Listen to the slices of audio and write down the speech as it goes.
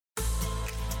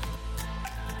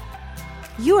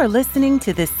You are listening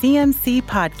to the CMC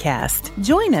Podcast.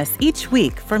 Join us each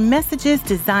week for messages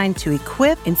designed to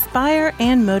equip, inspire,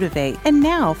 and motivate. And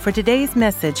now for today's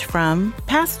message from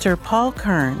Pastor Paul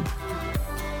Kern.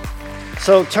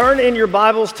 So turn in your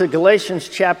Bibles to Galatians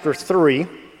chapter 3,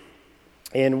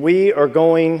 and we are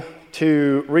going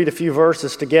to read a few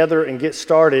verses together and get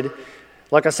started.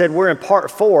 Like I said, we're in part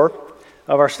 4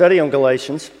 of our study on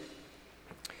Galatians.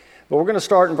 But we're going to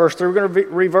start in verse 3. We're going to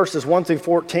read verses 1 through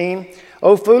 14.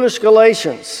 O foolish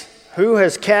Galatians, who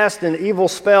has cast an evil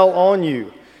spell on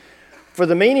you? For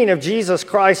the meaning of Jesus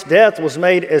Christ's death was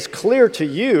made as clear to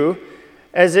you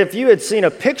as if you had seen a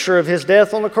picture of his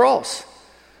death on the cross.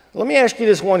 Let me ask you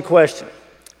this one question.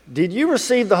 Did you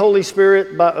receive the Holy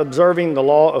Spirit by observing the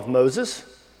law of Moses?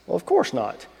 Well, of course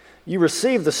not. You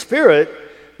received the Spirit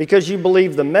because you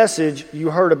believed the message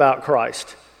you heard about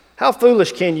Christ. How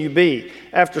foolish can you be?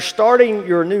 After starting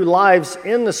your new lives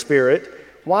in the Spirit,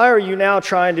 why are you now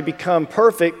trying to become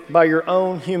perfect by your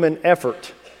own human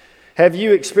effort? Have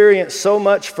you experienced so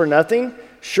much for nothing?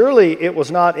 Surely it was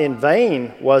not in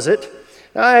vain, was it?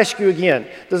 Now I ask you again,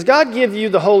 does God give you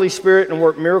the Holy Spirit and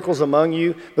work miracles among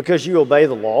you because you obey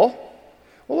the law?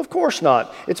 Well, of course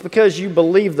not. It's because you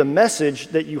believe the message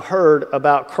that you heard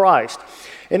about Christ.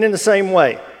 And in the same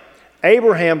way,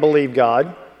 Abraham believed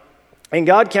God, and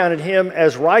God counted him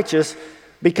as righteous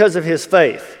because of his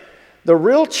faith. The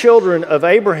real children of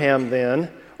Abraham,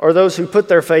 then, are those who put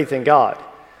their faith in God.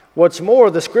 What's more,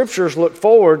 the Scriptures look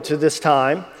forward to this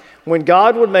time when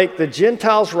God would make the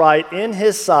Gentiles right in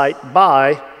his sight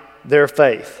by their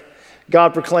faith.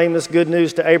 God proclaimed this good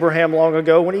news to Abraham long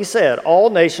ago when he said,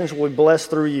 all nations will be blessed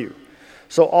through you.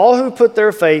 So all who put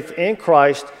their faith in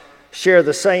Christ share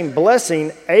the same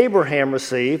blessing Abraham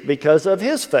received because of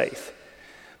his faith.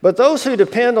 But those who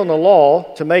depend on the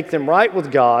law to make them right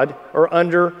with God are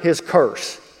under his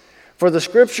curse. For the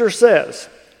Scripture says,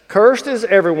 cursed is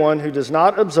everyone who does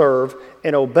not observe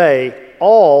and obey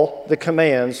all the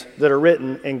commands that are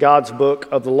written in God's book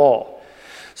of the law.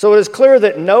 So it is clear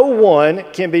that no one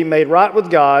can be made right with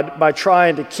God by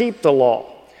trying to keep the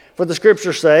law. For the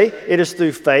Scriptures say, it is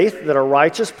through faith that a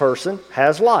righteous person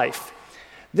has life.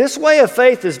 This way of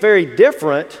faith is very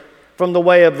different from the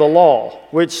way of the law,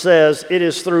 which says it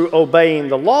is through obeying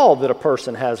the law that a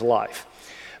person has life.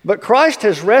 But Christ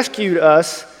has rescued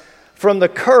us from the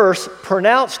curse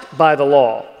pronounced by the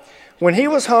law. When he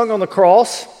was hung on the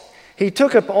cross, he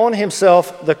took upon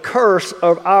himself the curse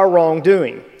of our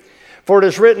wrongdoing. For it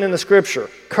is written in the Scripture,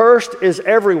 cursed is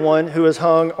everyone who is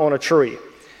hung on a tree.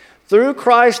 Through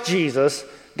Christ Jesus,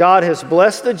 God has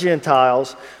blessed the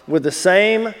Gentiles with the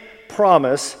same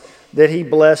promise that he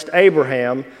blessed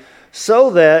Abraham, so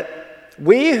that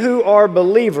we who are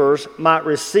believers might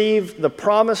receive the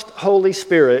promised Holy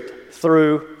Spirit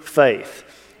through faith.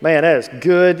 Man, that is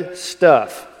good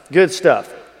stuff. Good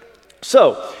stuff.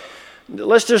 So,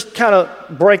 let's just kind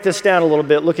of break this down a little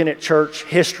bit, looking at church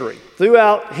history.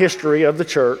 Throughout history of the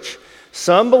church,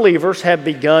 some believers have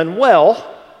begun well.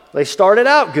 They started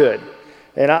out good.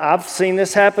 And I've seen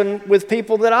this happen with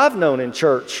people that I've known in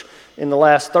church in the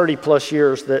last 30 plus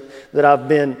years that I've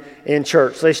been in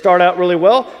church. They start out really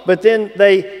well, but then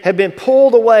they have been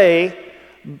pulled away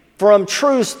from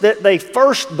truths that they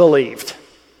first believed.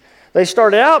 They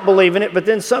started out believing it, but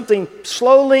then something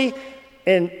slowly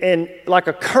and like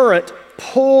a current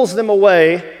pulls them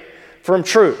away from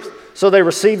truth. So they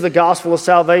receive the gospel of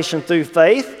salvation through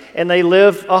faith, and they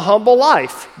live a humble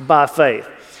life by faith.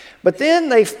 But then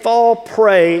they fall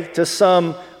prey to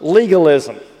some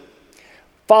legalism,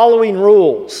 following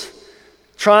rules,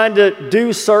 trying to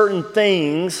do certain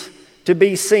things to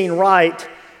be seen right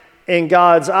in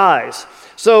God's eyes.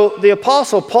 So the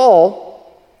Apostle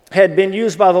Paul had been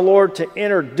used by the Lord to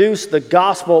introduce the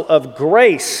gospel of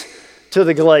grace to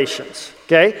the Galatians.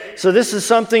 Okay? So this is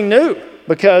something new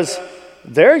because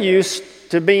they're used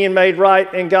to being made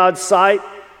right in God's sight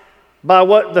by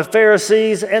what the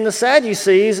Pharisees and the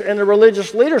Sadducees and the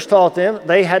religious leaders taught them.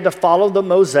 They had to follow the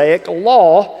Mosaic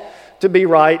law to be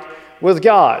right with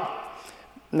God.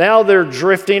 Now they're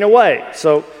drifting away.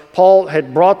 So Paul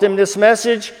had brought them this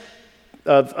message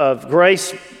of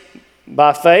grace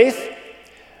by faith.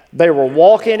 They were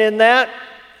walking in that,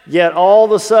 yet all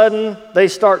of a sudden they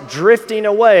start drifting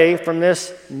away from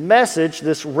this message,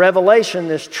 this revelation,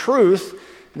 this truth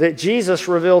that Jesus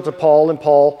revealed to Paul and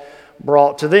Paul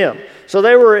brought to them. So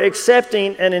they were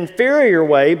accepting an inferior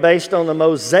way based on the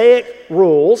Mosaic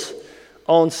rules,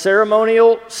 on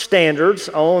ceremonial standards,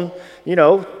 on,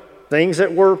 things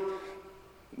that were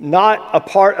not a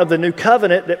part of the new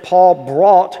covenant that Paul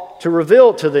brought to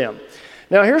reveal to them.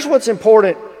 Now, here's what's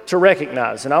important to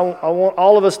recognize, and I want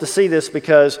all of us to see this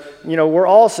because, we're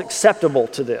all susceptible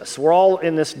to this. We're all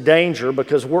in this danger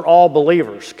because we're all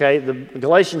believers, okay? The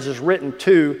Galatians is written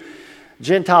to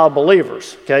Gentile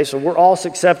believers, okay? So we're all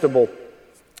susceptible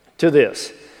to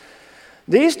this.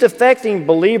 These defecting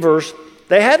believers,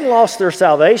 they hadn't lost their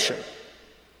salvation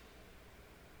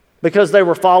because they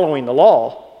were following the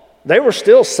law. They were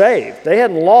still saved. They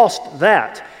hadn't lost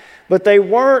that. But they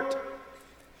weren't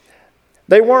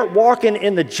walking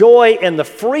in the joy and the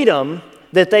freedom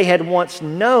that they had once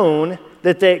known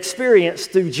that they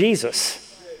experienced through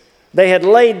Jesus. They had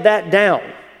laid that down.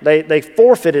 They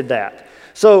forfeited that.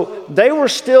 So they were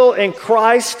still in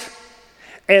Christ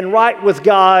and right with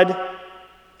God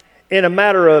in a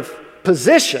matter of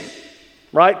position,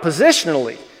 right?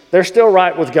 Positionally, they're still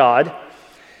right with God.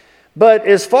 But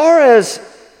as far as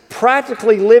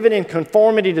practically living in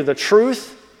conformity to the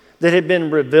truth that had been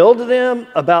revealed to them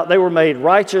about they were made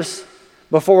righteous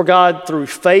before God through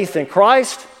faith in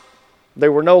Christ, they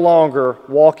were no longer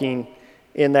walking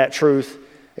in that truth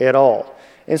at all.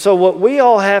 And so what we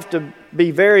all have to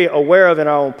be very aware of in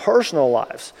our own personal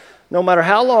lives, no matter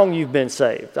how long you've been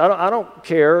saved. I don't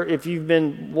care if you've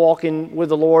been walking with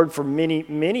the Lord for many,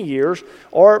 many years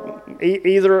or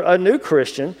either a new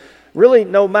Christian. Really,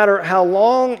 no matter how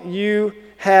long you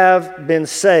have been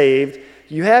saved,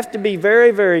 you have to be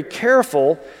very, very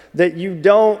careful that you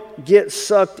don't get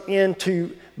sucked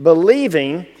into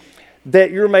believing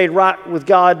that you're made right with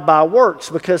God by works,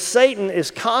 because Satan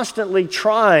is constantly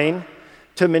trying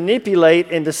to manipulate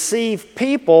and deceive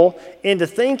people into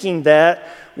thinking that,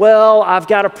 well, I've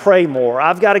got to pray more,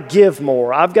 I've got to give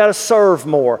more, I've got to serve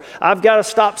more, I've got to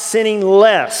stop sinning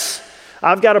less,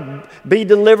 I've got to be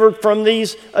delivered from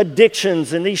these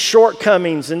addictions and these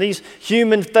shortcomings and these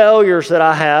human failures that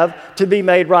I have to be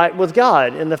made right with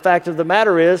God. And the fact of the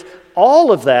matter is,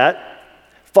 all of that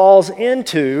falls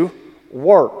into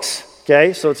works,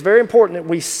 okay? So it's very important that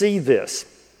we see this.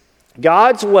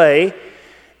 God's way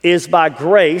is by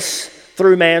grace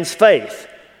through man's faith.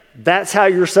 That's how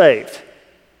you're saved.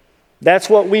 That's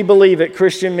what we believe at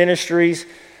Christian Ministries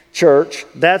Church.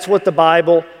 That's what the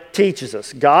Bible teaches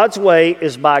us. God's way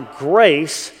is by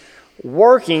grace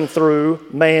working through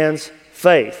man's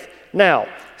faith. Now,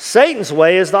 Satan's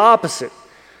way is the opposite.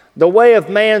 The way of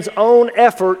man's own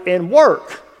effort and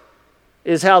work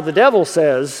is how the devil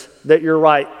says that you're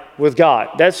right with God.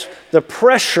 That's the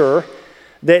pressure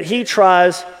that he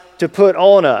tries to put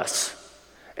on us.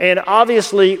 And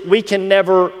obviously, we can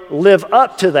never live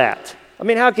up to that. I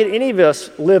mean, how can any of us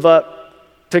live up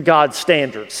to God's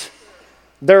standards?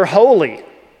 They're holy.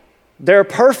 They're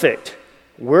perfect.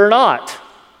 We're not.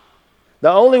 The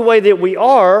only way that we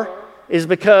are is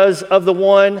because of the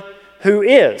one who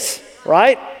is,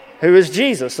 right? Who is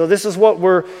Jesus. So this is what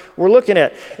we're looking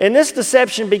at. And this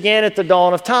deception began at the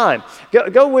dawn of time.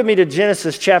 Go with me to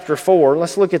Genesis chapter 4.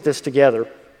 Let's look at this together.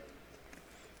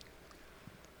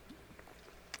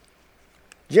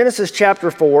 Genesis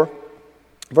chapter 4,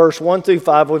 verse 1 through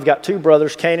 5, we've got two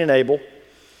brothers, Cain and Abel.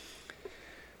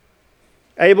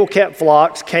 Abel kept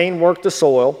flocks, Cain worked the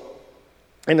soil.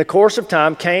 In the course of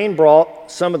time, Cain brought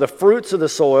some of the fruits of the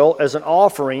soil as an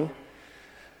offering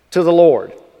to the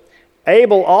Lord.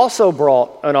 Abel also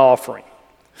brought an offering,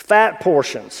 fat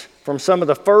portions from some of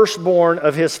the firstborn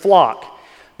of his flock.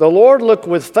 The Lord looked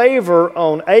with favor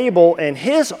on Abel and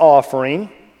his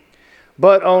offering,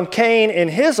 but on Cain and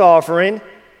his offering,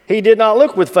 he did not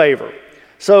look with favor.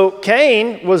 So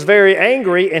Cain was very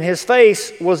angry and his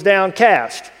face was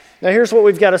downcast. Now here's what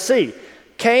we've got to see.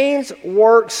 Cain's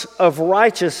works of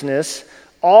righteousness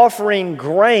offering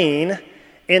grain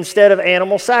instead of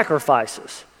animal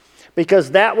sacrifices,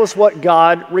 because that was what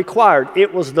God required.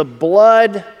 It was the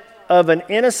blood of an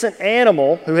innocent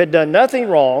animal who had done nothing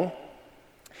wrong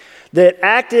that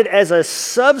acted as a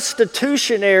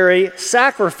substitutionary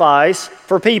sacrifice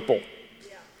for people.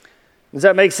 Does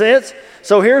that make sense?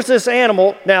 So here's this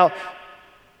animal. Now,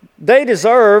 they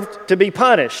deserved to be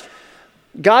punished.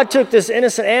 God took this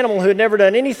innocent animal who had never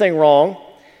done anything wrong,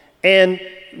 and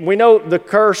we know the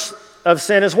curse of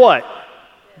sin is what?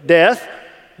 Death.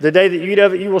 The day that you eat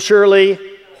of it, you will surely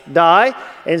die.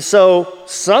 And so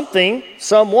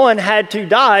someone had to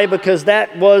die because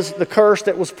that was the curse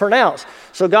that was pronounced.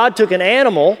 So God took an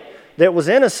animal that was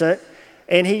innocent,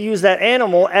 and he used that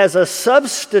animal as a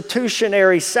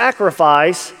substitutionary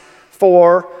sacrifice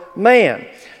for man.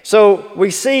 So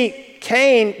we see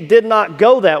Cain did not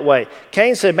go that way.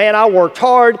 Cain said, man, I worked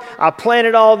hard. I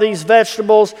planted all these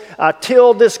vegetables. I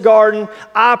tilled this garden.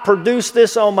 I produced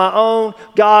this on my own.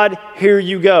 God, here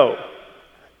you go.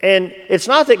 And it's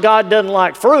not that God doesn't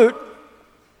like fruit.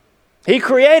 He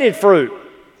created fruit.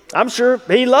 I'm sure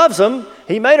he loves them.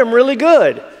 He made them really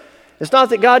good. It's not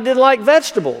that God didn't like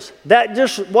vegetables. That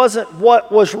just wasn't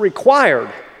what was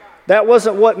required. That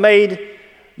wasn't what made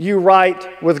you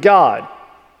right with God.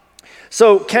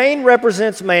 So Cain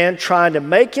represents man trying to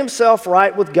make himself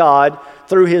right with God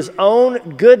through his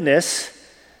own goodness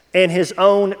and his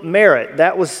own merit.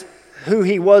 That was who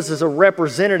he was as a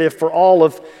representative for all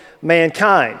of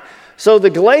mankind. So the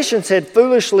Galatians had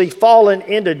foolishly fallen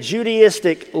into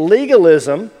Judaistic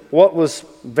legalism, what was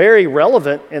very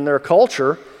relevant in their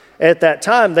culture at that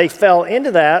time. They fell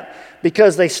into that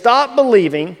because they stopped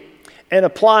believing and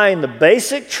applying the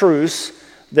basic truths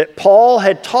that Paul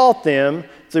had taught them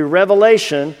through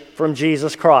revelation from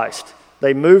Jesus Christ.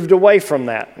 They moved away from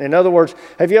that. In other words,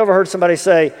 have you ever heard somebody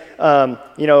say,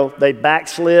 they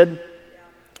backslid?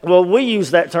 Well, we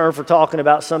use that term for talking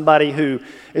about somebody who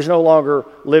is no longer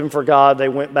living for God. They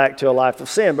went back to a life of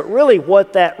sin. But really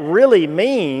what that really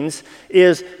means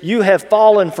is you have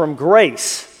fallen from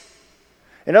grace.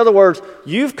 In other words,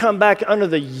 you've come back under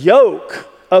the yoke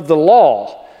of the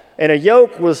law. And a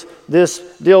yoke was this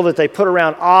deal that they put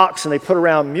around ox and they put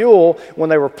around mule when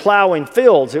they were plowing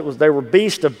fields. They were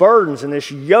beasts of burdens, and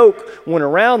this yoke went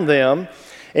around them,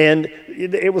 and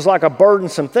it was like a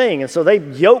burdensome thing. And so they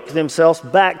yoked themselves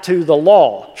back to the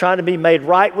law, trying to be made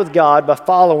right with God by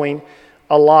following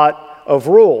a lot of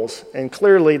rules. And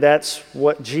clearly that's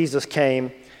what Jesus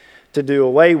came to do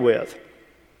away with.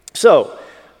 So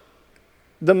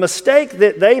the mistake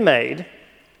that they made,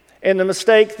 and the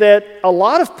mistake that a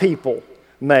lot of people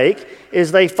make,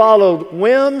 is they followed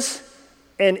whims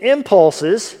and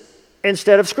impulses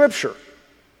instead of Scripture.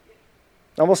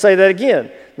 I'm going to say that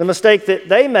again. The mistake that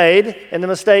they made, and the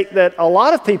mistake that a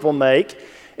lot of people make,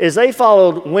 is they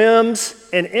followed whims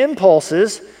and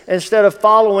impulses instead of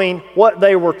following what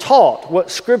they were taught, what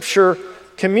Scripture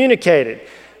communicated.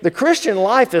 The Christian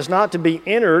life is not to be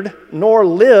entered nor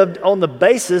lived on the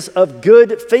basis of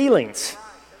good feelings.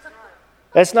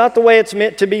 That's not the way it's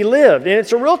meant to be lived. And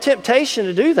it's a real temptation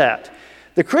to do that.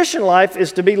 The Christian life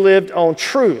is to be lived on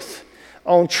truth.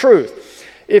 On truth.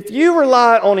 If you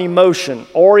rely on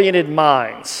emotion-oriented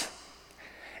minds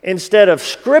instead of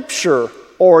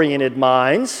Scripture-oriented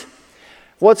minds,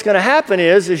 what's going to happen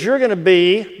is you're going to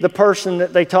be the person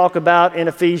that they talk about in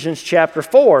Ephesians chapter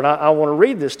 4. And I want to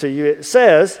read this to you. It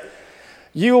says,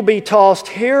 "You will be tossed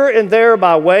here and there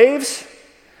by waves,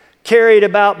 carried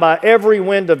about by every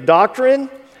wind of doctrine,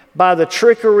 by the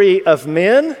trickery of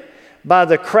men, by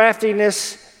the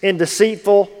craftiness in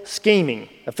deceitful scheming."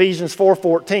 Ephesians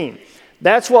 4:14.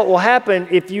 That's what will happen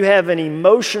if you have an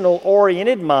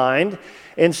emotional-oriented mind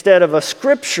instead of a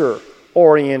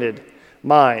Scripture-oriented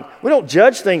mind. We don't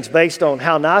judge things based on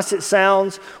how nice it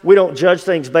sounds. We don't judge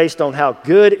things based on how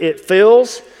good it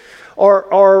feels.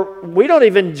 Or we don't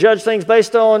even judge things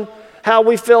based on how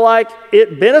we feel like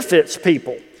it benefits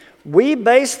people. We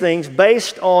base things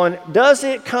based on, does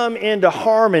it come into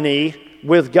harmony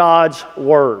with God's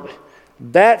Word?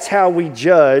 That's how we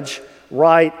judge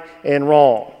right and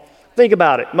wrong. Think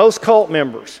about it. Most cult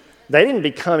members, they didn't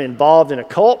become involved in a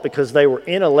cult because they were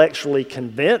intellectually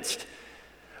convinced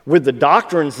with the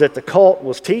doctrines that the cult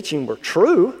was teaching were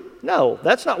true. No,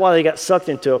 that's not why they got sucked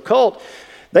into a cult.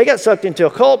 They got sucked into a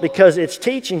cult because its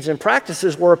teachings and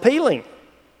practices were appealing.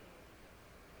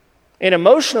 And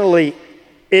emotionally,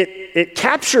 it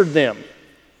captured them.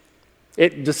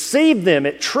 It deceived them.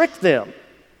 It tricked them.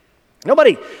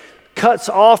 Nobody cuts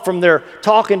off from their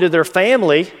talking to their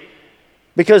family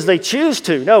because they choose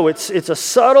to. No, it's a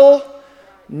subtle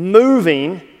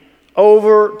moving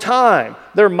over time.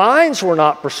 Their minds were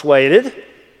not persuaded.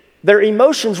 Their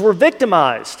emotions were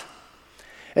victimized.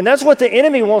 And that's what the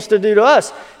enemy wants to do to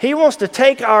us. He wants to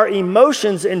take our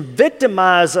emotions and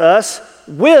victimize us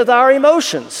with our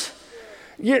emotions.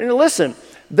 Listen,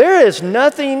 there is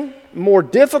nothing more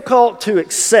difficult to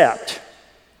accept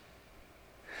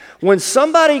when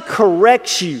somebody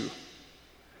corrects you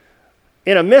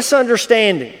in a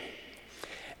misunderstanding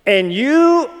and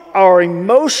you are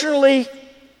emotionally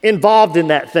involved in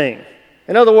that thing.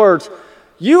 In other words,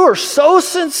 you are so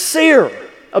sincere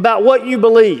about what you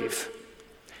believe,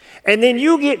 and then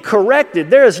you get corrected.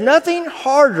 There is nothing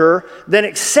harder than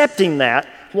accepting that.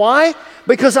 Why?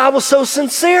 Because I was so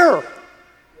sincere.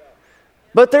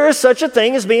 But there is such a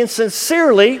thing as being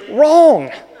sincerely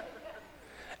wrong.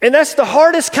 And that's the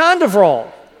hardest kind of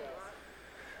wrong.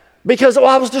 Because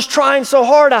I was just trying so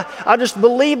hard. I just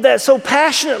believed that so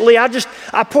passionately.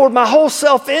 I poured my whole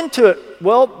self into it.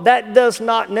 Well, that does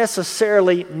not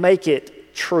necessarily make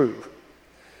it true.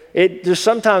 It just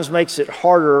sometimes makes it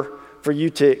harder for you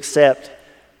to accept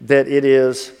that it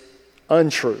is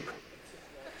untrue.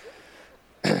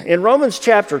 In Romans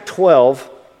chapter 12,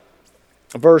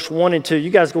 verse 1 and 2. You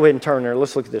guys go ahead and turn there.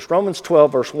 Let's look at this. Romans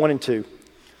 12, verse 1 and 2.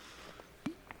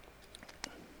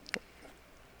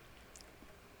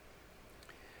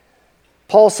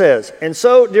 Paul says, "And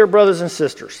so, dear brothers and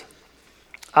sisters,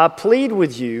 I plead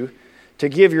with you to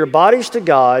give your bodies to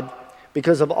God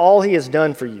because of all he has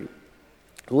done for you.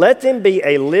 Let them be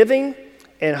a living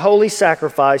and holy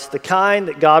sacrifice, the kind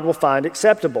that God will find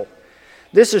acceptable.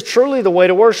 This is truly the way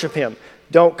to worship him.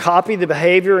 Don't copy the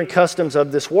behavior and customs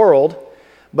of this world,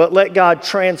 but let God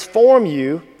transform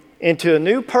you into a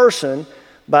new person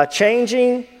by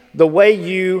changing the way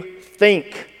you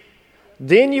think.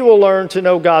 Then you will learn to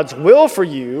know God's will for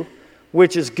you,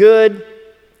 which is good,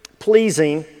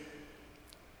 pleasing,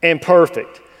 and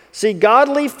perfect." See,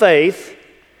 godly faith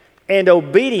and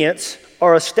obedience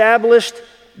are established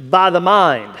by the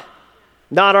mind,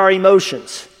 not our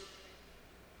emotions.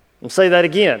 I'll say that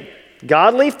again.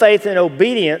 Godly faith and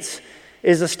obedience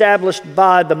is established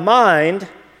by the mind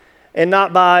and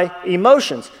not by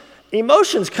emotions.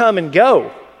 Emotions come and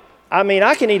go. I mean,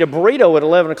 I can eat a burrito at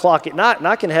 11 o'clock at night and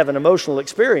I can have an emotional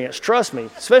experience, trust me,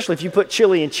 especially if you put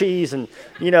chili and cheese and,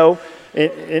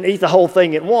 and eat the whole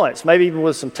thing at once, maybe even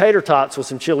with some tater tots with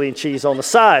some chili and cheese on the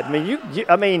side.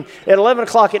 I mean, at 11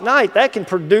 o'clock at night, that can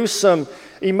produce some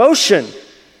emotion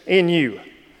in you.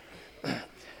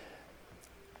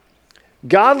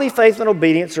 Godly faith and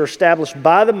obedience are established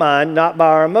by the mind, not by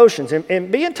our emotions.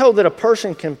 And being told that a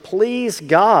person can please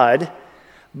God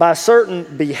by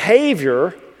certain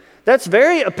behavior, that's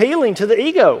very appealing to the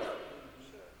ego.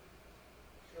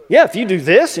 Yeah, if you do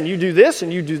this and you do this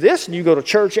and you do this and you go to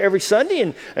church every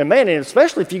Sunday and man, and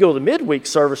especially if you go to the midweek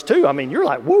service too, I mean, you're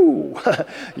like, woo,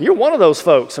 you're one of those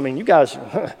folks. I mean, you guys,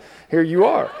 here you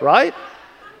are, right?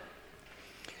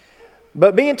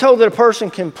 But being told that a person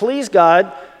can please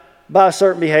God by a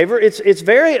certain behavior, it's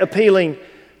very appealing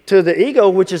to the ego,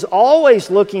 which is always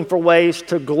looking for ways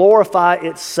to glorify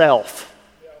itself,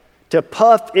 to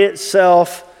puff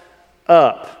itself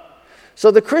up.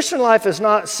 So the Christian life is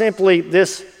not simply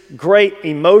this great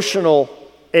emotional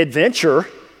adventure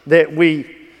that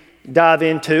we dive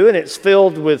into, and it's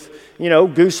filled with,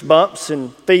 goosebumps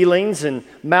and feelings and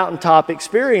mountaintop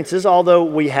experiences, although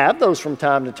we have those from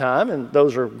time to time, and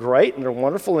those are great and they're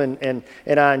wonderful and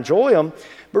I enjoy them.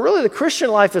 But really the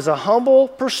Christian life is a humble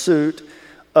pursuit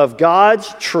of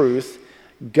God's truth,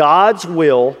 God's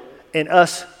will, and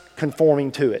us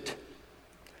conforming to it.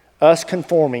 Us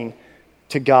conforming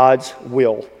to God's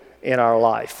will in our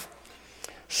life.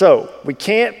 So, we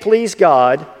can't please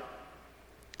God.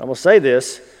 I'm going to say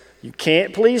this. You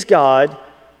can't please God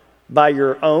by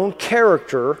your own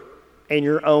character and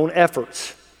your own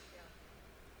efforts.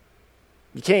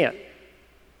 You can't.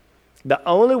 The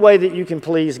only way that you can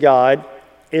please God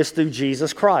is through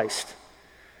Jesus Christ,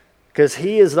 because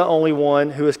he is the only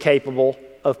one who is capable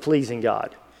of pleasing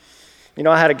God.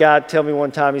 I had a guy tell me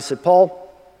one time, he said,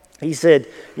 "Paul," he said,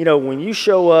 "when you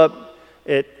show up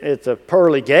at the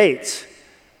pearly gates,"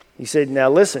 he said, "now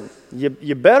listen,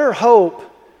 you better hope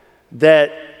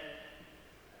that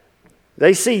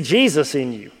they see Jesus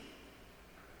in you,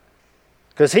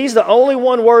 because he's the only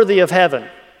one worthy of heaven.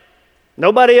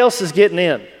 Nobody else is getting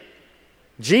in.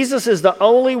 Jesus is the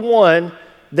only one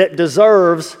that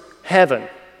deserves heaven."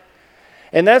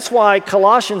 And that's why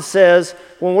Colossians says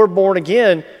when we're born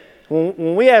again,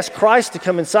 when we ask Christ to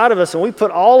come inside of us and we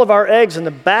put all of our eggs in the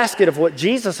basket of what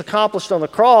Jesus accomplished on the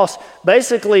cross,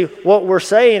 basically what we're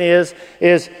saying is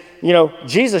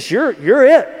Jesus, you're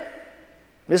it.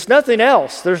 It's nothing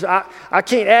else. I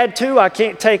can't add to, I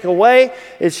can't take away.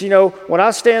 It's, when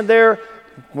I stand there,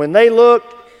 when they look,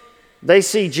 they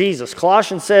see Jesus.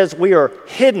 Colossians says we are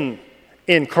hidden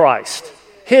in Christ.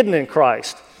 Hidden in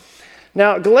Christ.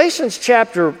 Now, Galatians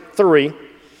chapter 3,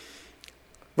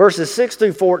 verses 6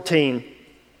 through 14,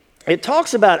 it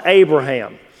talks about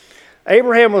Abraham.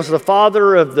 Abraham was the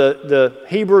father of the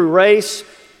Hebrew race.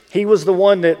 He was the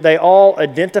one that they all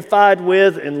identified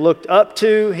with and looked up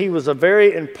to. He was a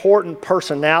very important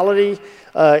personality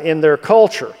in their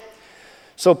culture.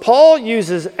 So Paul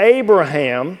uses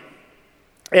Abraham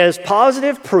as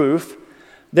positive proof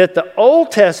that the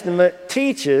Old Testament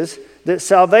teaches that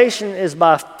salvation is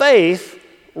by faith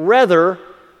rather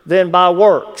than by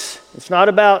works. It's not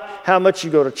about how much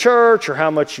you go to church or how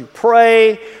much you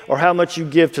pray or how much you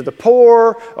give to the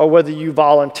poor or whether you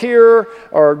volunteer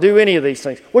or do any of these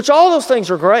things, which all those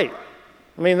things are great.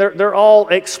 I mean, they're all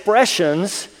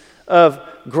expressions of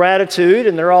gratitude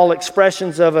and they're all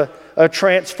expressions of a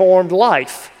transformed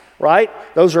life, right?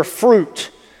 Those are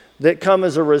fruit that come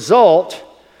as a result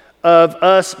of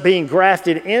us being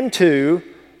grafted into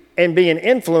and being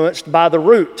influenced by the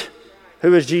root,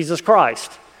 who is Jesus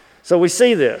Christ. So we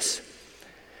see this.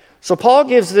 So Paul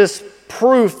gives this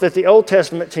proof that the Old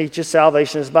Testament teaches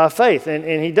salvation is by faith.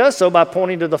 And he does so by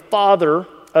pointing to the father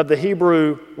of the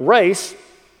Hebrew race,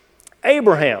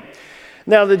 Abraham.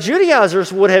 Now, the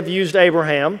Judaizers would have used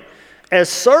Abraham as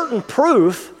certain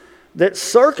proof that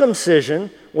circumcision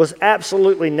was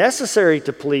absolutely necessary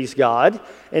to please God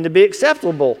and to be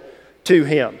acceptable to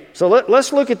him. So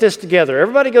let's look at this together.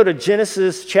 Everybody go to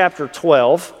Genesis chapter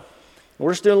 12.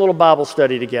 We're just doing a little Bible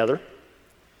study together.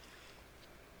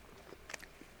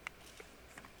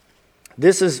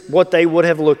 This is what they would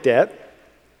have looked at.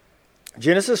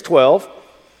 Genesis 12,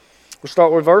 we'll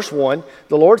start with verse 1.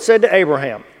 The Lord said to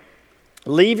Abraham,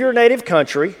 "Leave your native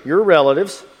country, your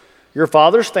relatives, your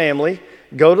father's family,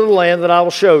 go to the land that I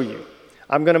will show you.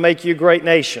 I'm going to make you a great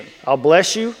nation. I'll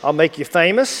bless you, I'll make you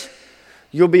famous.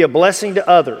 You'll be a blessing to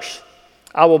others.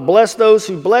 I will bless those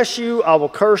who bless you, I will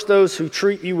curse those who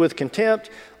treat you with contempt.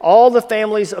 All the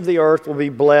families of the earth will be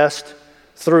blessed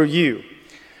through you."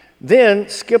 Then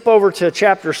skip over to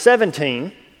chapter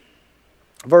 17,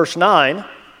 verse 9.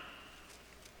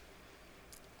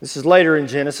 This is later in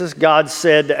Genesis. God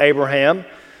said to Abraham,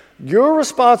 "Your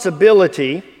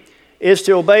responsibility is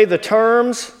to obey the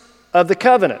terms of the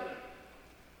covenant.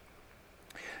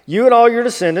 You and all your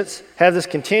descendants have this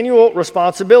continual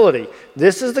responsibility.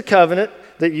 This is the covenant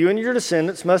that you and your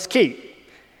descendants must keep.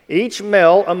 Each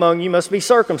male among you must be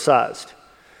circumcised.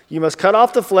 You must cut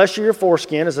off the flesh of your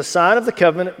foreskin as a sign of the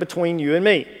covenant between you and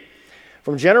me.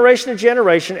 From generation to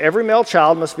generation, every male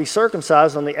child must be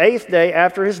circumcised on the 8th day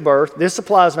after his birth. This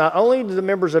applies not only to the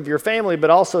members of your family, but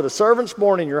also to servants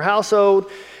born in your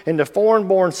household and to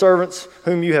foreign-born servants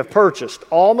whom you have purchased.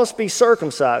 All must be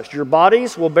circumcised. Your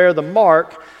bodies will bear the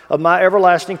mark of my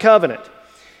everlasting covenant.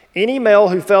 Any male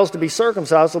who fails to be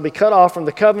circumcised will be cut off from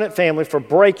the covenant family for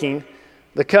breaking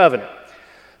the covenant."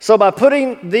 So by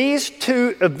putting these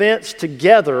two events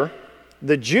together,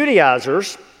 the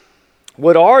Judaizers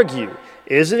would argue,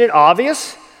 isn't it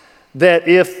obvious that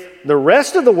if the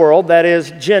rest of the world, that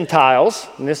is Gentiles,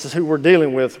 and this is who we're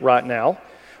dealing with right now,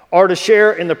 are to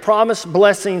share in the promised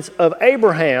blessings of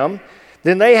Abraham,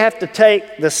 then they have to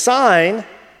take the sign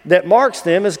that marks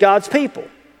them as God's people.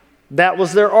 That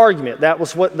was their argument. That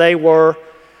was what they were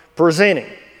presenting.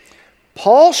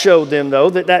 Paul showed them, though,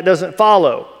 that that doesn't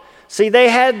follow. See, they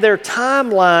had their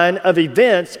timeline of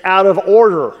events out of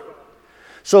order.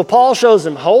 So Paul shows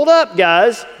them, hold up,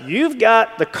 guys. You've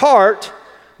got the cart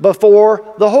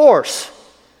before the horse.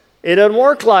 It doesn't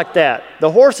work like that.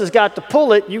 The horse has got to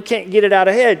pull it. You can't get it out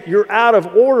ahead. You're out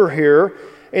of order here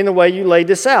in the way you laid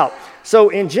this out. So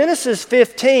in Genesis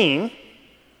 15,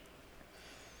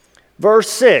 verse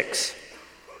 6,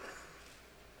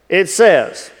 it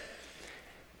says,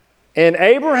 "And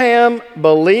Abraham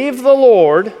believed the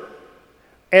Lord,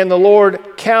 and the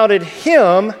Lord counted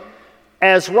him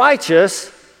as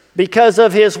righteous because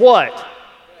of his" what?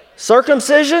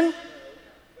 Circumcision?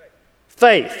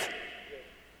 Faith.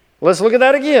 Let's look at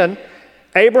that again.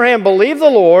 Abraham believed the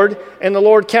Lord, and the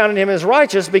Lord counted him as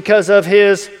righteous because of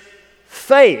his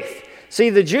faith. See,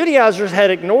 the Judaizers had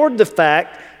ignored the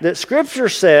fact that Scripture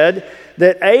said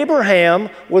that Abraham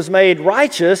was made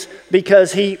righteous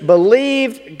because he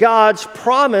believed God's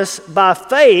promise by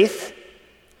faith,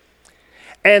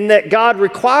 and that God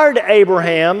required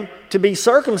Abraham to be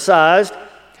circumcised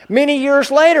many years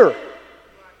later.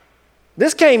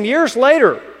 This came years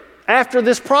later after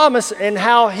this promise and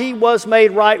how he was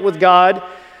made right with God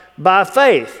by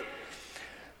faith.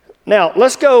 Now,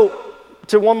 let's go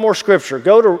to one more scripture.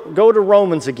 Go to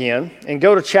Romans again and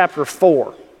go to chapter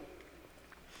 4.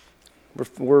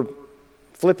 We're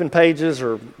flipping pages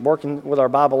or working with our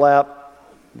Bible app.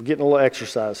 We're getting a little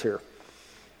exercise here.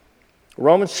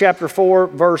 Romans chapter 4,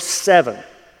 verse 7.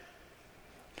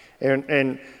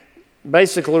 And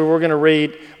basically we're going to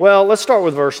read, well, let's start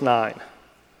with verse 9.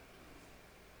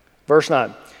 Verse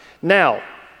 9. "Now,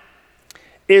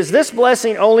 is this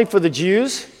blessing only for the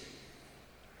Jews?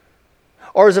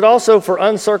 Or is it also for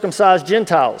uncircumcised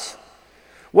Gentiles?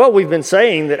 Well, we've been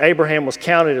saying that Abraham was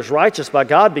counted as righteous by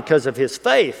God because of his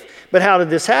faith. But how did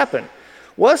this happen?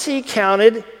 Was he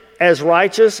counted as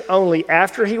righteous only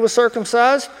after he was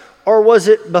circumcised? Or was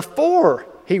it before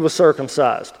he was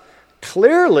circumcised?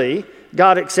 Clearly,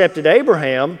 God accepted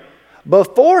Abraham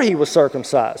before he was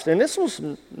circumcised. And this was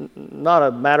not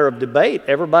a matter of debate.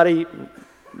 Everybody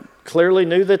clearly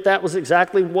knew that that was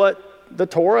exactly what the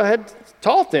Torah had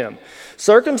taught them.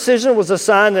 Circumcision was a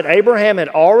sign that Abraham had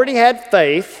already had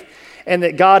faith and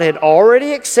that God had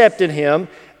already accepted him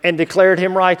and declared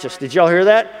him righteous. Did y'all hear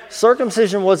that?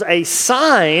 Circumcision was a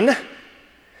sign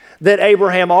that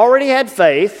Abraham already had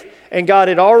faith and God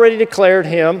had already declared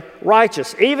him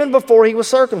righteous, even before he was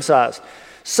circumcised.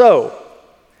 So,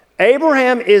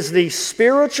 Abraham is the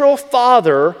spiritual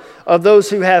father of those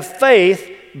who have faith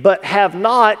but have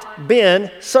not been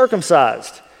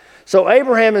circumcised. So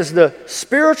Abraham is the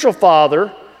spiritual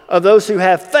father of those who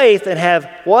have faith and have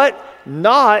what?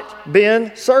 Not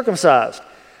been circumcised.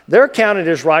 They're counted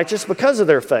as righteous because of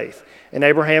their faith. And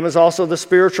Abraham is also the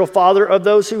spiritual father of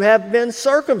those who have been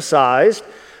circumcised,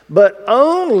 but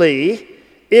only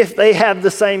if they have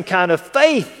the same kind of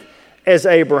faith as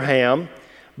Abraham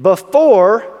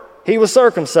before he was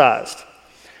circumcised.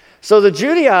 So the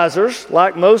Judaizers,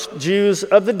 like most Jews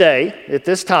of the day at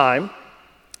this time,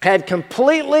 had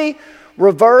completely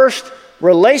reversed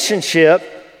relationship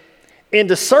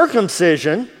into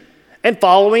circumcision and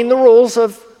following the rules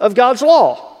of God's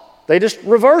law. They just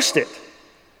reversed it.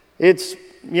 It's,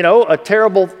 a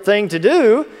terrible thing to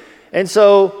do. And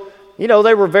so,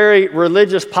 they were very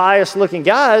religious, pious looking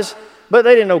guys, but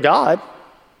they didn't know God.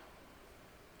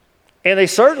 And they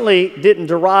certainly didn't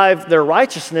derive their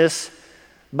righteousness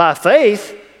by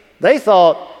faith. They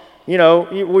thought,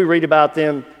 we read about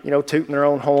them, tooting their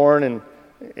own horn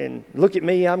and look at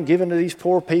me, I'm giving to these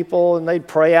poor people, and they'd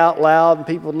pray out loud, and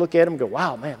people would look at them and go,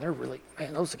 wow, man,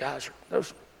 those guys are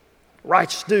those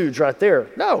righteous dudes right there.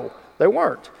 No, they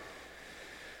weren't.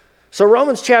 So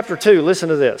Romans chapter 2, listen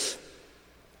to this.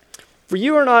 For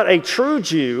you are not a true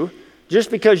Jew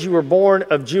just because you were born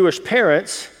of Jewish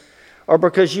parents or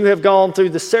because you have gone through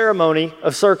the ceremony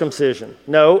of circumcision.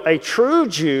 No, a true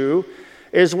Jew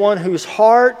is one whose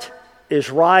heart is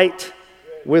right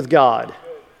with God.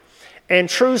 And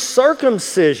true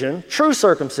circumcision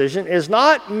is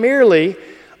not merely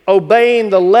obeying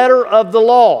the letter of the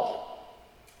law.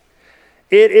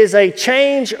 It is a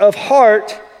change of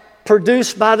heart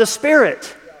produced by the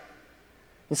Spirit.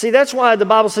 And see, that's why the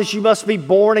Bible says you must be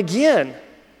born again.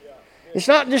 It's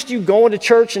not just you going to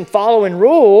church and following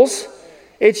rules.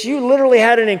 It's you literally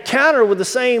had an encounter with the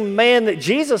same man that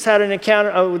Jesus had an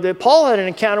encounter, that Paul had an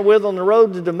encounter with on the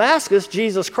road to Damascus,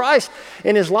 Jesus Christ,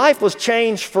 and his life was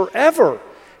changed forever.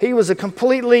 He was a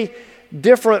completely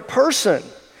different person.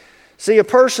 See, a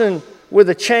person with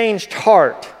a changed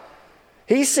heart,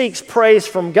 he seeks praise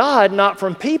from God, not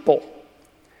from people.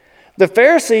 The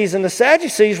Pharisees and the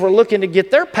Sadducees were looking to get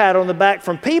their pat on the back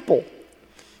from people.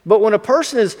 But when a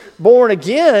person is born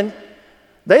again,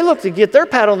 they look to get their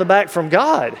pat on the back from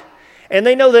God. And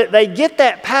they know that they get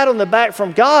that pat on the back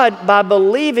from God by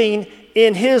believing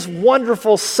in His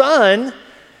wonderful Son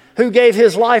who gave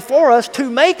His life for us to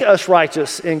make us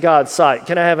righteous in God's sight.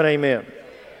 Can I have an amen?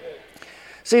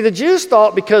 See, the Jews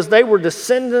thought because they were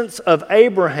descendants of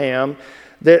Abraham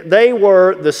that they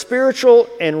were the spiritual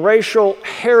and racial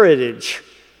heritage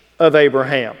of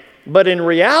Abraham. But in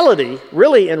reality,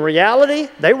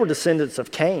 they were descendants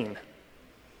of Cain.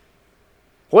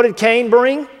 What did Cain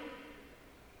bring?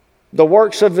 The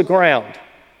works of the ground,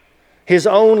 his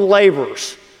own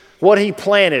labors, what he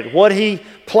planted, what he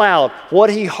plowed, what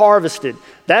he harvested.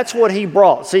 That's what he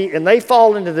brought. See, and they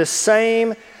fall into this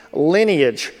same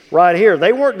lineage right here.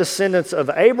 They weren't descendants of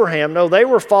Abraham. No, they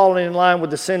were falling in line with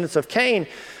descendants of Cain,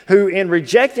 who in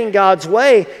rejecting God's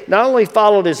way, not only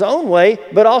followed his own way,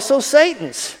 but also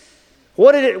Satan's.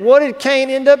 What did Cain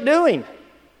end up doing?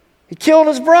 He killed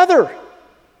his brother.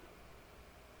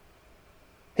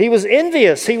 He was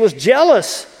envious. He was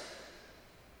jealous.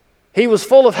 He was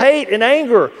full of hate and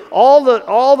anger.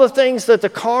 All the things that the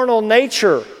carnal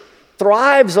nature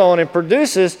thrives on and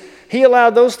produces, he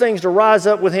allowed those things to rise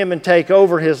up with him and take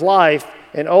over his life.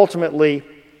 And ultimately,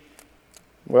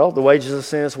 the wages of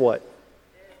sin is what?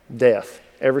 Death.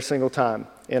 Every single time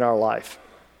in our life.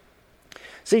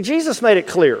 See, Jesus made it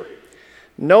clear.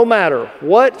 No matter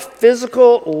what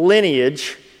physical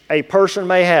lineage a person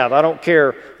may have, I don't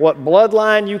care what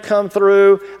bloodline you come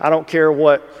through, I don't care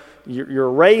what your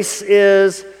race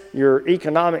is, your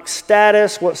economic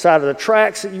status, what side of the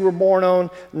tracks that you were born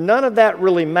on, none of that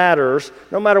really matters.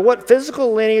 No matter what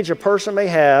physical lineage a person may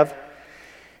have,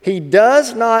 if he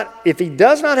does not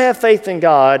have faith in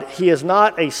God, he is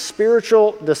not a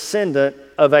spiritual descendant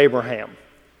of Abraham.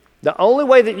 The only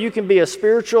way that you can be a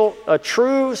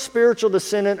true spiritual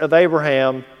descendant of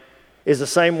Abraham is the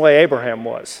same way Abraham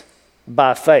was,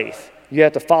 by faith. You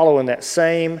have to follow in that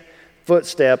same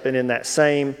footstep and in that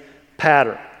same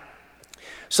pattern.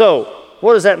 So,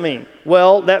 what does that mean?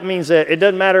 Well, that means that it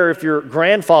doesn't matter if your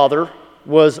grandfather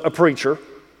was a preacher.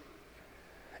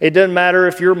 It doesn't matter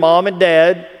if your mom and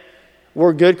dad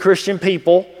were good Christian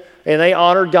people and they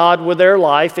honored God with their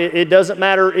life. It doesn't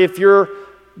matter if your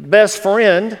best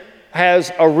friend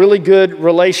has a really good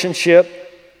relationship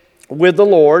with the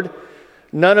Lord.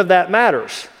 None of that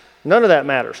matters. None of that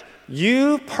matters.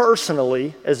 You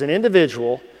personally, as an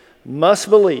individual, must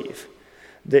believe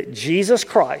that Jesus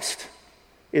Christ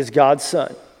is God's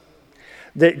Son,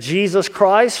 that Jesus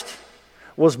Christ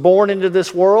was born into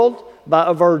this world by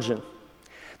a virgin,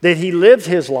 that he lived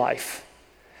his life,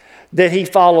 that he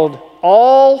followed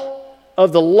all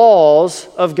of the laws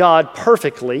of God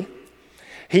perfectly,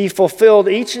 he fulfilled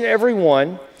each and every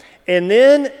one, and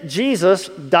then Jesus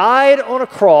died on a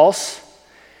cross.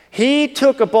 He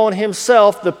took upon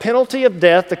himself the penalty of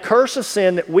death, the curse of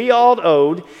sin that we all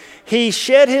owed. He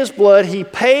shed his blood. He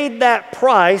paid that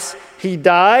price. He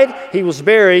died. He was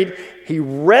buried. He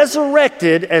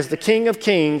resurrected as the King of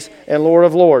Kings and Lord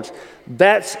of Lords.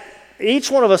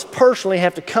 Each one of us personally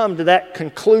have to come to that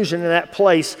conclusion in that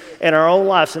place in our own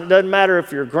lives. And it doesn't matter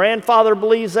if your grandfather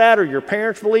believes that or your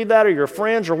parents believe that or your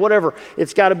friends or whatever.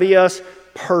 It's got to be us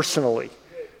personally.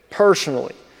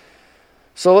 Personally.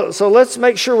 So let's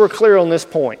make sure we're clear on this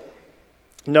point.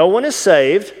 No one is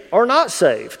saved or not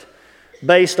saved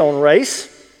based on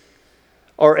race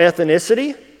or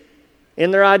ethnicity in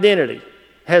their identity. It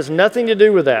has nothing to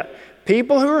do with that.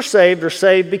 People who are saved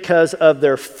because of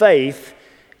their faith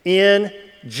in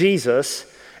Jesus,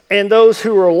 and those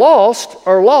who are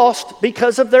lost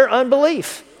because of their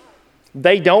unbelief.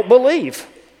 They don't believe.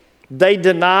 They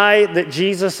deny that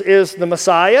Jesus is the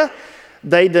Messiah.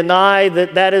 They deny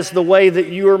that that is the way that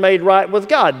you are made right with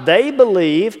God. They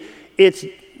believe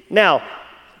now,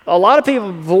 a lot of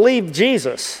people believe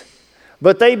Jesus,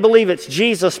 but they believe it's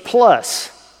Jesus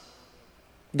plus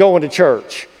going to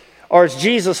church, or it's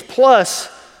Jesus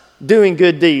plus doing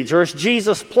good deeds, or it's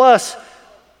Jesus plus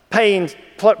praying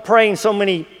so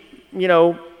many,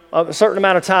 a certain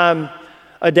amount of time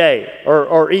a day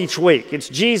or each week. It's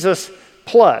Jesus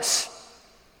plus.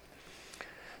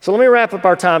 So let me wrap up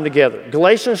our time together.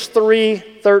 Galatians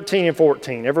 3:13 and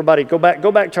 14. Everybody go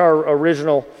back to our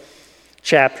original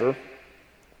chapter.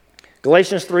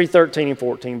 Galatians 3:13 and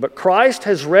 14. But Christ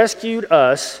has rescued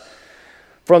us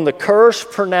from the curse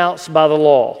pronounced by the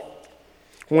law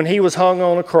when he was hung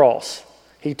on a cross.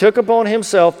 He took upon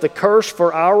himself the curse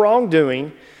for our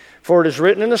wrongdoing, for it is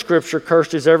written in the Scripture,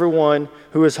 cursed is everyone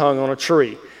who is hung on a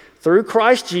tree. Through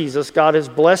Christ Jesus, God has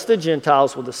blessed the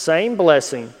Gentiles with the same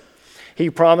blessing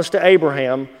he promised to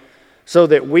Abraham, so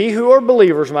that we who are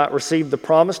believers might receive the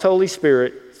promised Holy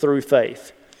Spirit through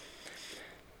faith.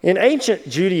 In ancient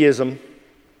Judaism,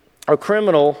 a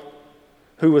criminal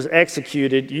who was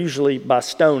executed, usually by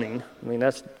stoning,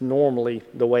 that's normally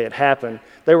the way it happened,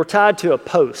 they were tied to a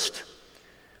post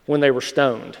when they were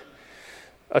stoned,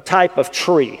 a type of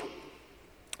tree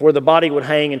where the body would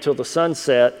hang until the sun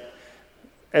set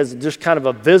as just kind of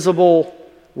a visible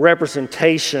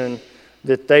representation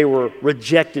that they were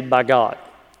rejected by God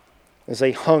as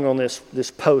they hung on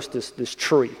this post, this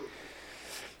tree.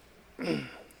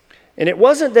 And it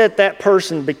wasn't that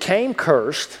person became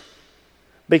cursed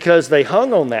because they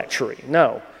hung on that tree.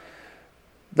 No.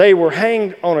 They were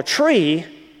hanged on a tree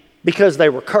because they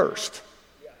were cursed.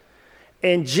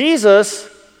 And Jesus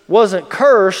wasn't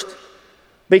cursed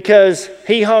because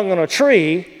he hung on a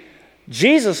tree.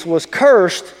 Jesus was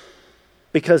cursed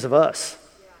because of us.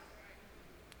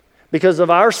 Because of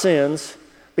our sins,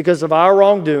 because of our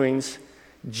wrongdoings,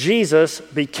 Jesus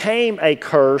became a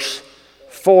curse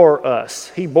for us.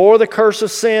 He bore the curse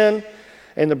of sin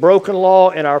and the broken law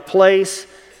in our place.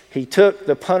 He took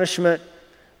the punishment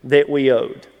that we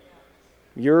owed.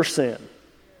 Your sin.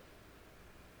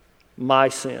 My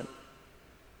sin.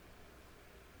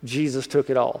 Jesus took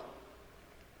it all.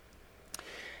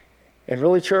 And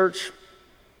really, church,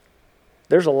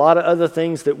 there's a lot of other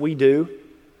things that we do,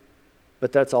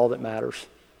 but that's all that matters.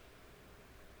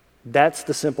 That's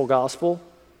the simple gospel.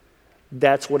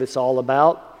 That's what it's all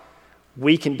about.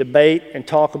 We can debate and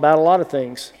talk about a lot of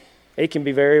things. It can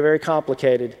be very, very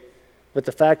complicated. But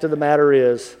the fact of the matter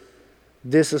is,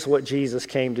 this is what Jesus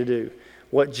came to do.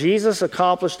 What Jesus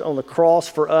accomplished on the cross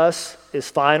for us is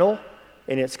final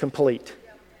and it's complete.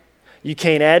 You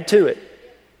can't add to it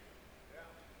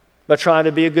by trying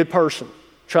to be a good person,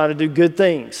 trying to do good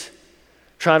things,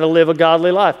 trying to live a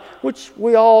godly life, which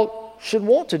we all should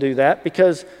want to do that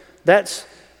because that's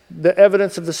the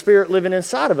evidence of the Spirit living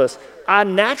inside of us. I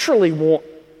naturally want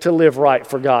to live right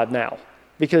for God now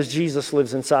because Jesus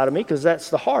lives inside of me, because that's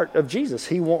the heart of Jesus.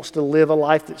 He wants to live a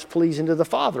life that's pleasing to the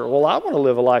Father. Well, I want to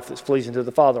live a life that's pleasing to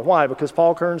the Father. Why? Because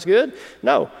Paul Kern's good?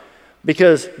 No,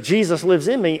 because Jesus lives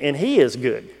in me and he is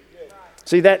good.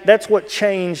 See, that's what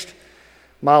changed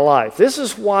my life. This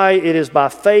is why it is by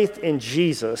faith in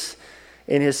Jesus,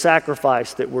 in his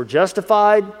sacrifice, that we're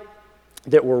justified,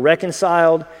 that we're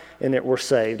reconciled, and that we're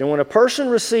saved. And when a person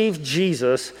receives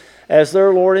Jesus as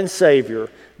their Lord and Savior,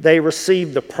 they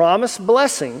receive the promised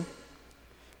blessing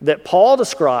that Paul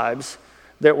describes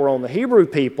that were on the Hebrew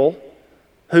people,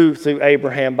 who through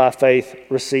Abraham by faith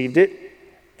received it,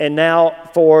 and now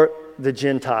for the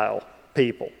Gentile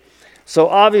people. So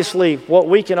obviously what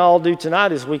we can all do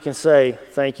tonight is we can say,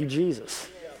 thank you, Jesus.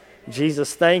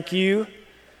 Jesus, thank you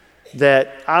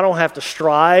that I don't have to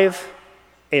strive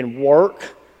and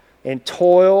work and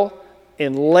toil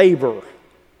and labor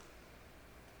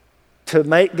to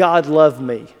make God love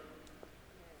me,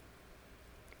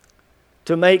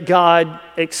 to make God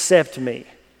accept me.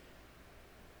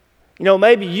 You know,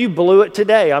 maybe you blew it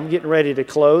today. I'm getting ready to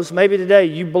close. Maybe today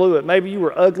you blew it. Maybe you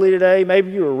were ugly today.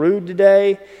 Maybe you were rude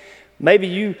today. Maybe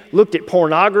you looked at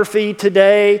pornography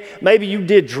today. Maybe you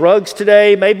did drugs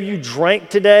today. Maybe you drank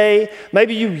today.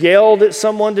 Maybe you yelled at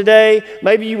someone today.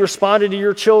 Maybe you responded to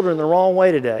your children the wrong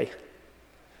way today.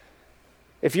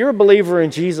 If you're a believer in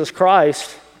Jesus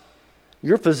Christ,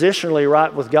 you're positionally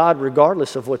right with God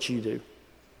regardless of what you do.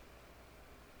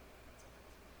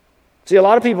 See, a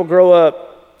lot of people grow up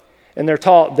and they're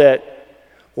taught that,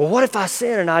 well, what if I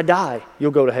sin and I die?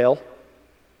 You'll go to hell.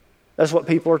 That's what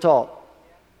people are taught.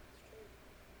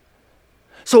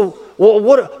 So, well,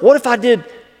 what if I did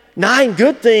 9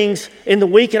 good things in the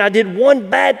week and I did one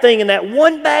bad thing, and that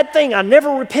one bad thing I never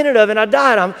repented of and I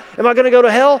died? Am I going to go to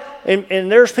hell?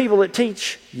 And there's people that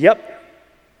teach, yep.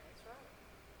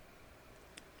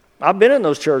 I've been in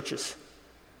those churches.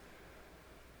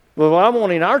 But what I'm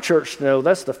wanting our church to know,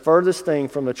 that's the furthest thing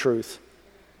from the truth.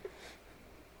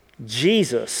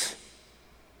 Jesus,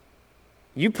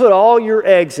 you put all your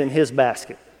eggs in his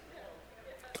basket.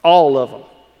 All of them.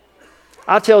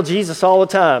 I tell Jesus all the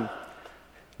time,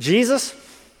 Jesus,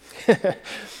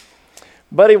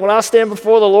 buddy, when I stand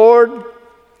before the Lord,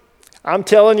 I'm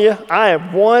telling you, I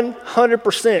am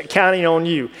 100% counting on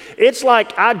you. It's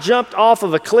like I jumped off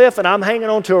of a cliff and I'm hanging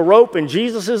onto a rope and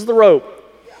Jesus is the rope.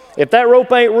 If that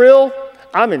rope ain't real,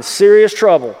 I'm in serious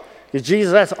trouble. Because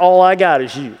Jesus, that's all I got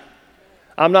is you.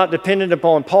 I'm not dependent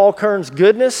upon Paul Kern's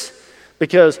goodness,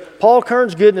 because Paul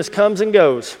Kern's goodness comes and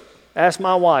goes. Ask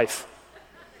my wife.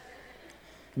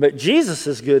 But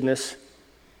Jesus' goodness,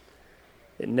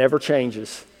 it never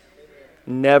changes.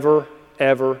 Never,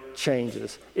 ever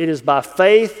changes. It is by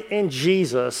faith in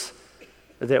Jesus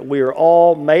that we are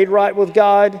all made right with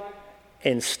God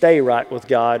and stay right with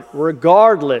God,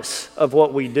 regardless of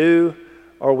what we do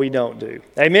or we don't do.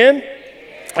 Amen?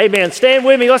 Amen. Stand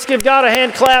with me. Let's give God a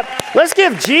hand clap. Let's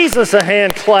give Jesus a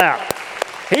hand clap.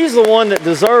 He's the one that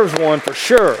deserves one for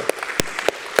sure.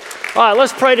 All right,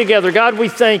 let's pray together. God, we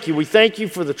thank you. We thank you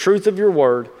for the truth of your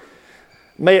word.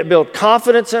 May it build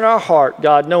confidence in our heart,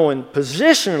 God, knowing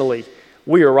positionally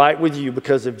we are right with you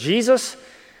because of Jesus,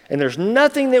 and there's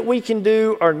nothing that we can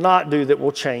do or not do that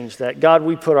will change that. God,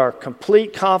 we put our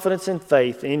complete confidence and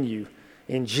faith in you.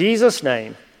 In Jesus'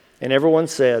 name. And everyone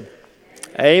said,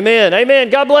 amen. Amen.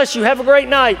 God bless you. Have a great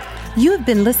night. You have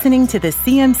been listening to the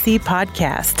CMC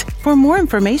Podcast. For more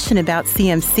information about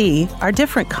CMC, our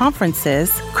different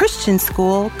conferences, Christian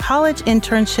school, college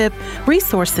internship,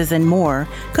 resources, and more,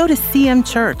 go to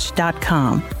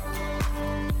cmchurch.com.